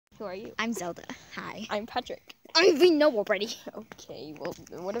Who are you? I'm Zelda. Hi. I'm Patrick. We know already. Okay, well,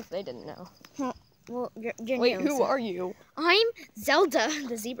 what if they didn't know? Well, you're Wait, new, who so- are you? I'm Zelda,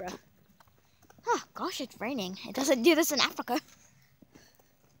 the zebra. Oh, gosh, it's raining. It doesn't do this in Africa.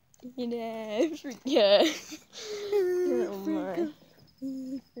 In Africa. Oh my.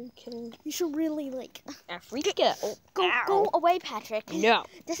 Okay. You should really, like... Africa. Oh, Go ow. away, Patrick. No.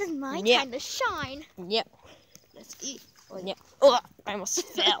 This is my Yeah. time to shine. Yep. Let's eat. Yep. Oh, I almost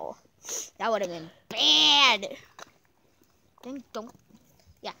fell. That would have been bad. Then don't.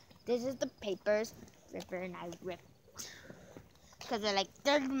 Yeah, this is the papers. Ripper and I rip. Because they're like,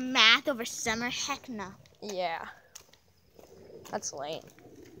 third math over summer. Heck no. Yeah. That's lame.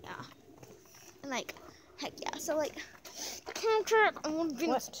 Yeah. And like, heck yeah. So like, Patrick, I want to be in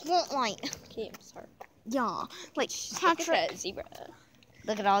the What? spotlight. Okay, I'm sorry. Yeah. Like, Look at Patrick. that zebra.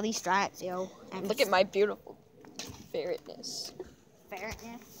 Look at all these stripes, yo. And Look at my beautiful ferretness.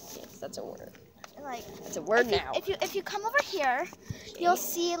 ferretness. Yes, that's a word. And like, That's a word now. if you come over here, you'll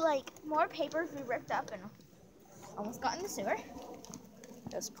see like more papers we ripped up and almost got in the sewer.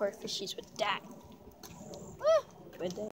 Those poor fishies would die. Woo! Would they?